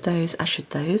 I should those,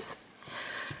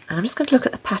 and I'm just going to look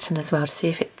at the pattern as well to see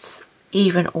if it's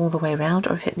even all the way around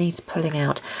or if it needs pulling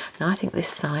out. Now I think this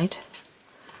side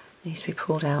needs to be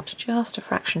pulled out just a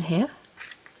fraction here.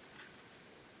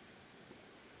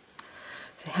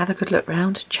 So have a good look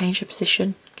round, change your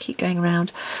position, keep going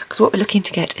around, because what we're looking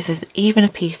to get is as even a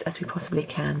piece as we possibly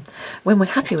can. When we're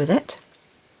happy with it,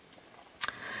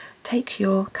 take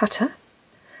your cutter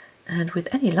and with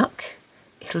any luck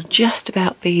it'll just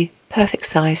about be perfect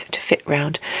size to fit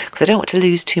round, because I don't want to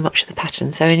lose too much of the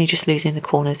pattern, so only just losing the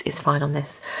corners is fine on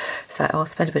this. So I'll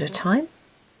spend a bit of time,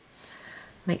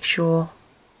 make sure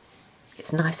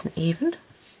it's nice and even,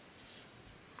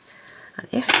 and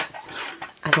if,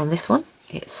 as on this one,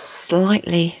 it's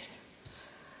slightly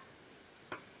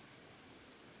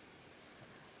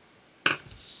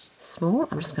small,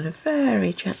 I'm just going to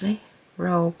very gently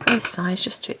roll both sides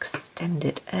just to extend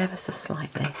it ever so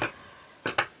slightly.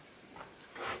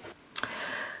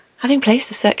 Having placed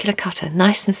the circular cutter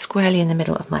nice and squarely in the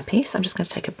middle of my piece, I'm just going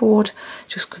to take a board,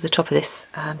 just because the top of this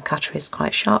cutter is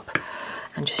quite sharp,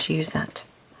 and just use that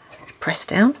to press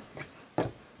down.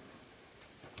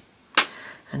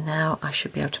 And now I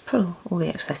should be able to pull all the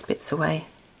excess bits away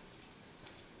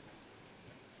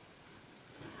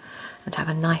and have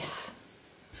a nice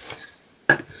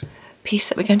piece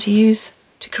that we're going to use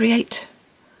to create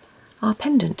our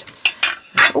pendant.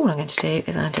 And all I'm going to do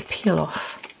is I'm going to peel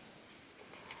off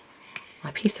my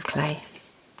piece of clay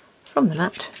from the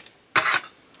mat,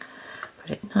 put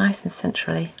it nice and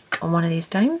centrally on one of these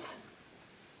domes,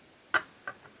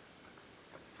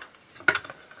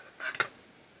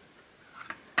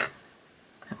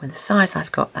 and with the size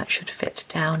I've got, that should fit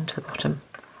down to the bottom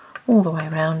all the way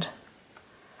around,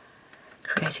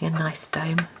 creating a nice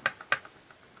dome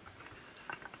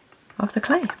of the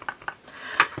clay.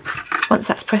 Once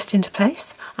that's pressed into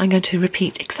place, I'm going to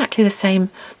repeat exactly the same,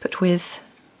 but with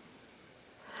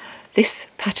this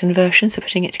pattern version, so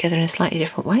putting it together in a slightly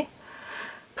different way.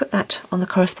 Put that on the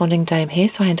corresponding dome here,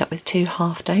 so I end up with 2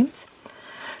 half domes,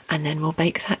 and then we'll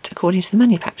bake that according to the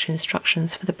manufacturer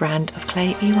instructions for the brand of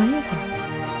clay you are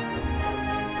using.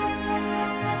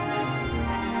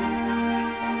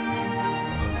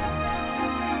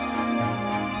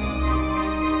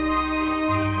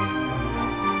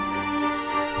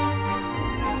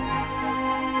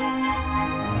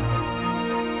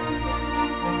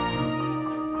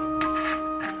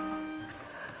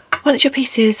 Once your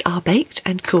pieces are baked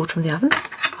and cooled from the oven,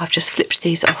 I've just flipped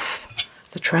these off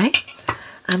the tray,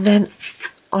 and then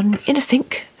in a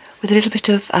sink with a little bit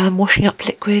of washing up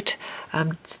liquid,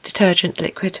 detergent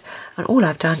liquid, and all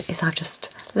I've done is I've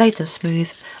just laid them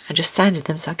smooth and just sanded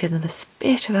them, so I've given them a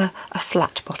bit of a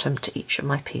flat bottom to each of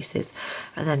my pieces,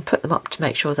 and then put them up to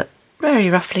make sure that very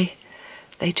roughly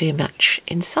they do match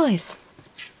in size.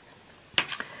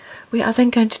 We are then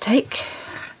going to take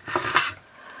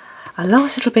a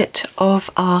last little bit of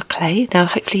our clay. Now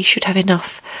hopefully you should have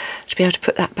enough to be able to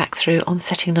put that back through on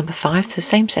setting number 5, the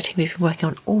same setting we've been working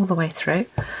on all the way through.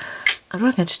 And what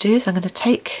I'm going to do is I'm going to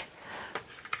take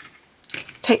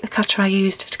the cutter I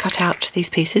used to cut out these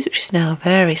pieces, which is now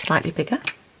very slightly bigger,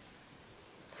 and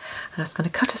I'm just going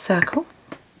to cut a circle,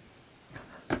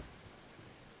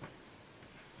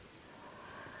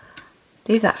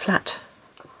 leave that flat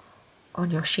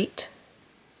on your sheet.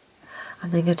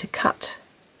 I'm then going to cut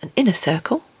an inner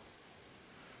circle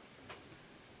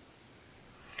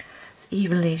as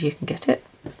evenly as you can get it.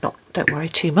 Don't worry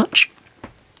too much.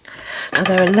 Now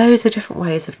there are loads of different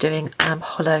ways of doing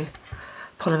hollow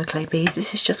polymer clay beads.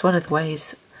 This is just one of the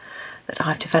ways that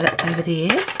I've developed over the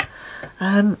years.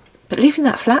 But leaving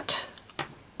that flat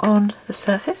on the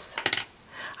surface,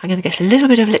 I'm going to get a little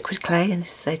bit of liquid clay, and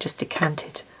this is just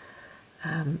decanted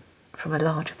from a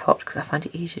larger pot because I find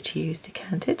it easier to use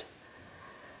decanted.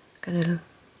 I'm going to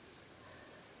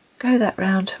go that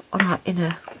round on our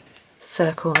inner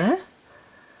circle there,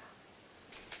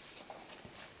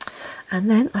 and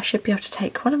then I should be able to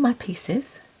take one of my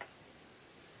pieces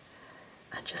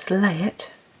and just lay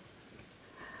it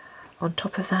on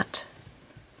top of that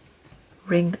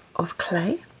ring of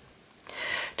clay.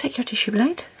 Take your tissue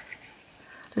blade,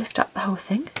 lift up the whole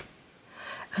thing,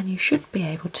 and you should be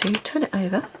able to turn it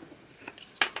over,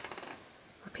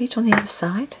 repeat on the other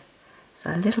side,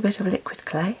 so a little bit of liquid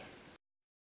clay,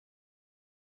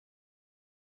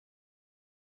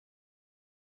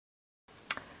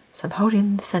 so I'm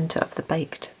holding the centre of the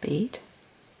baked bead.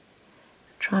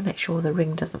 Try and make sure the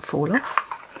ring doesn't fall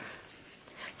off.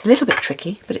 It's a little bit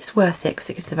tricky, but it's worth it because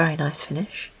it gives a very nice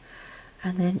finish.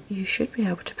 And then you should be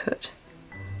able to put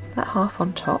that half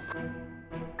on top.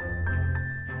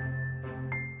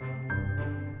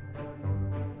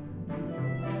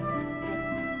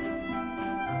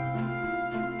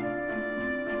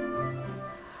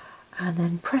 And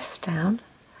then press down,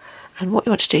 and what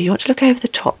you want to do, you want to look over the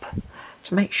top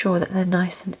to make sure that they're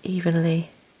nice and evenly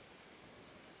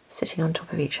sitting on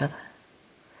top of each other.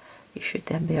 You should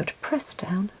then be able to press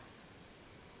down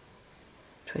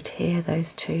to adhere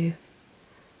those two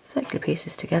circular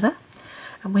pieces together,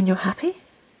 and when you're happy,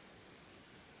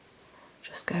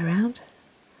 just go around,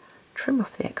 trim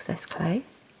off the excess clay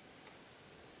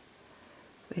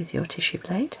with your tissue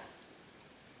blade.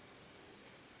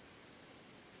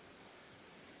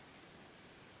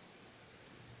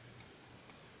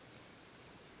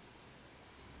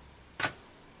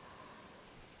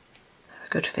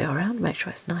 Good feel around, make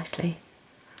sure it's nicely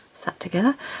sat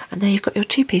together, and there you've got your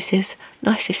two pieces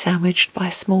nicely sandwiched by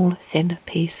a small thin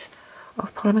piece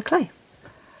of polymer clay.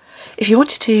 If you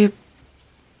wanted to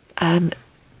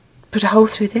put a hole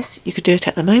through this, you could do it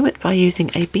at the moment by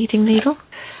using a beading needle.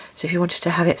 So if you wanted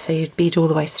to have it so you'd bead all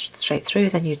the way straight through,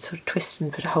 then you'd sort of twist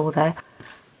and put a hole there.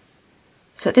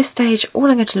 So at this stage, all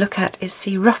I'm going to look at is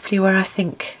see roughly where I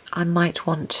think I might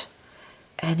want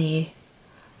any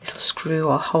little screw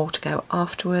or hole to go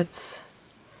afterwards.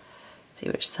 See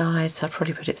which side, so I'll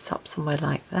probably put it up somewhere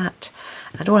like that.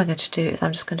 And all I'm going to do is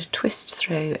I'm just going to twist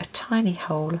through a tiny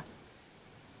hole,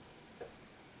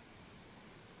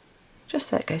 just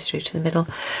so it goes through to the middle,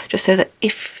 just so that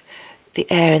if the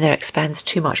air in there expands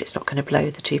too much, it's not going to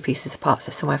blow the two pieces apart,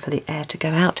 so somewhere for the air to go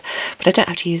out. But I don't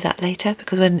have to use that later,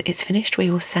 because when it's finished we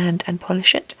will sand and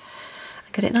polish it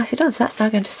and get it nicely done. So that's now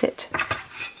going to sit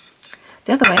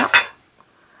the other way up,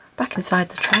 back inside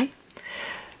the tray,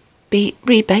 be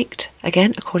rebaked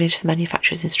again according to the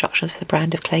manufacturer's instructions for the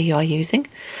brand of clay you are using,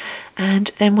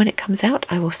 and then when it comes out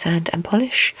I will sand and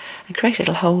polish and create a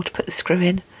little hole to put the screw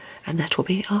in, and that will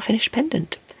be our finished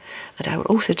pendant. And I will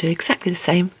also do exactly the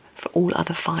same for all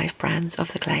other 5 brands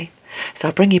of the clay. So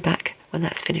I'll bring you back when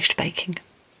that's finished baking.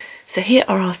 So here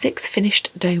are our 6 finished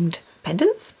domed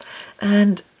pendants,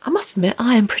 and I must admit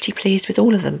I am pretty pleased with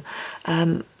all of them.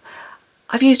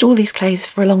 I've used all these clays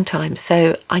for a long time,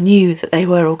 so I knew that they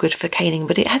were all good for caning,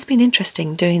 but it has been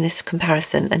interesting doing this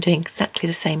comparison and doing exactly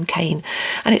the same cane,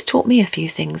 and it's taught me a few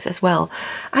things as well.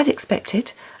 As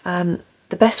expected,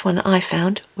 the best one I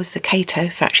found was the Kato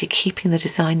for actually keeping the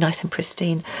design nice and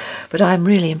pristine, but I'm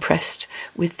really impressed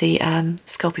with the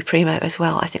Sculpey Primo as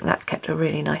well. I think that's kept a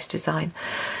really nice design.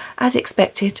 As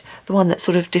expected, the one that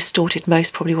sort of distorted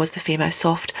most probably was the Fimo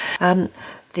Soft.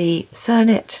 The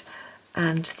Cernit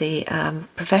and the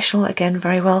Professional, again,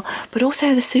 very well, but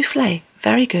also the Souffle,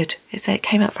 very good. It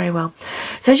came out very well.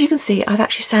 So as you can see, I've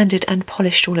actually sanded and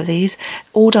polished all of these,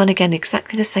 all done again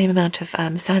exactly the same amount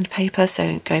of sandpaper,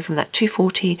 so going from that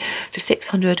 240 to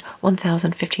 600,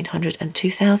 1000, 1500 and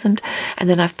 2000, and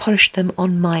then I've polished them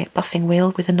on my buffing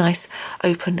wheel with a nice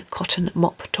open cotton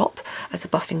mop top as a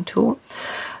buffing tool.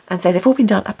 And so they've all been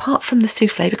done apart from the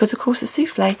souffle, because of course the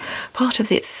souffle, part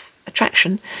of its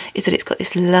attraction is that it's got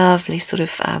this lovely sort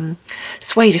of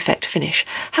suede effect finish.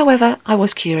 However, I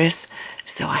was curious,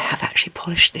 so I have actually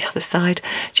polished the other side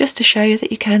just to show you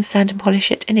that you can sand and polish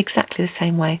it in exactly the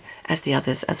same way as the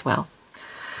others as well.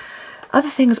 Other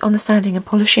things on the sanding and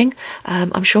polishing,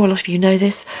 I'm sure a lot of you know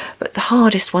this, but the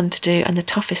hardest one to do and the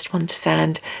toughest one to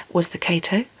sand was the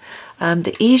Kato.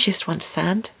 The easiest one to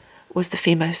sand was the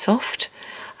Fimo Soft.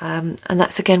 And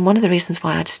that's again one of the reasons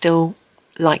why I'd still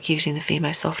like using the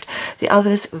Fimo Soft. The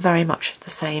others very much the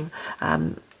same,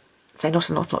 so not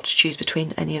a lot to choose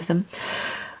between any of them.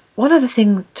 One other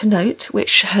thing to note,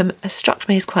 which has struck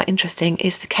me as quite interesting,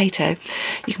 is the Kato.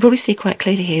 You can probably see quite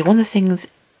clearly here, one of the things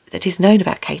that is known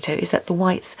about Kato is that the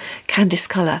whites can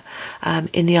discolour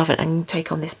in the oven and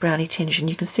take on this browny tinge, and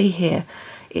you can see here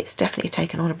it's definitely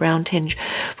taken on a brown tinge.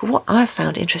 But what I've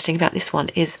found interesting about this one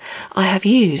is I have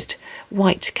used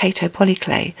white Kato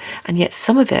polyclay, and yet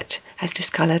some of it has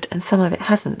discoloured and some of it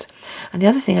hasn't. And the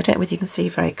other thing, I don't know whether you can see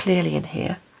very clearly in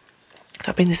here, if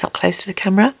I bring this up close to the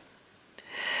camera,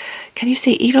 can you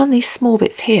see even on these small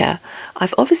bits here,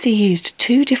 I've obviously used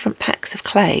 2 different packs of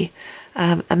clay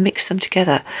and mixed them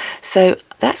together. So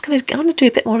that's I'm going to do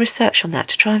a bit more research on that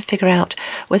to try and figure out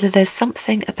whether there's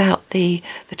something about the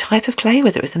type of clay,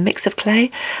 whether it was a mix of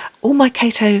clay. All my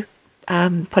Kato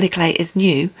polyclay is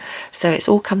new, so it's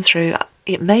all come through.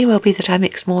 It may well be that I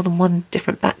mixed more than 1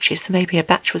 different batches, so maybe a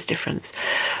batch was different.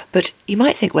 But you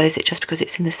might think, well, is it just because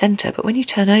it's in the centre? But when you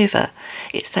turn over,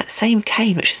 it's that same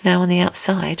cane which is now on the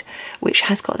outside, which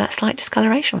has got that slight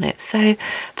discoloration on it. So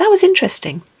that was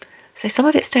interesting. So some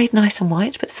of it stayed nice and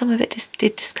white, but some of it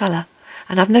did discolour.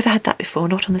 And I've never had that before,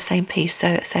 not on the same piece,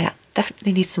 so I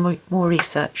definitely need some more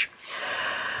research.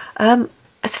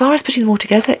 As far as putting them all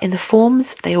together in the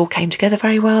forms, they all came together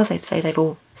very well. They'd say they've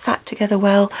all sat together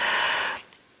well.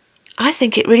 I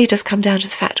think it really does come down to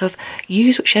the fact of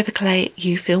use whichever clay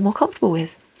you feel more comfortable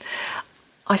with.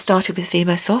 I started with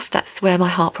Fimo Soft. That's where my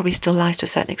heart probably still lies to a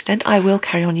certain extent. I will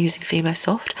carry on using Fimo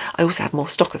Soft. I also have more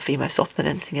stock of Fimo Soft than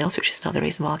anything else, which is another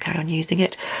reason why I'll carry on using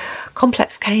it.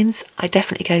 Complex canes, I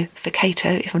definitely go for Kato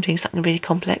if I'm doing something really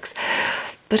complex.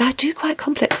 But I do quite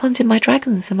complex ones in my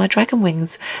dragons and my dragon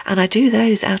wings, and I do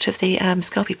those out of the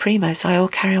Sculpey Primo, so I will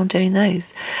carry on doing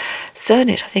those.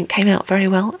 Cernit, I think, came out very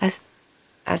well, as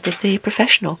did the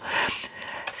Professional.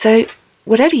 So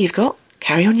whatever you've got,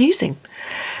 carry on using.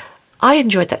 I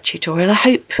enjoyed that tutorial. I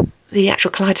hope the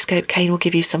actual Kaleidoscope cane will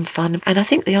give you some fun, and I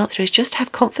think the answer is just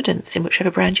have confidence in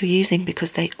whichever brand you're using,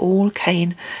 because they all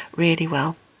cane really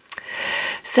well.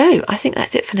 So I think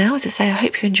that's it for now. As I say, I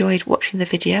hope you enjoyed watching the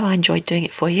video. I enjoyed doing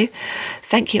it for you.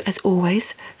 Thank you as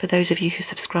always for those of you who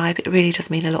subscribe. It really does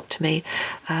mean a lot to me,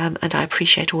 and I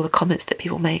appreciate all the comments that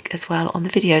people make as well on the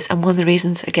videos. And one of the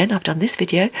reasons, again, I've done this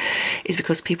video is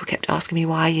because people kept asking me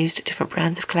why I used different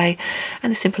brands of clay,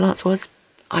 and the simple answer was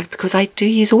because I do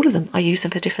use all of them. I use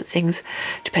them for different things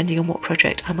depending on what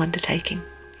project I'm undertaking.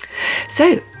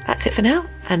 So that's it for now,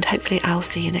 and hopefully I'll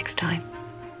see you next time.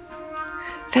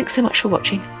 Thanks so much for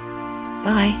watching.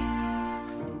 Bye.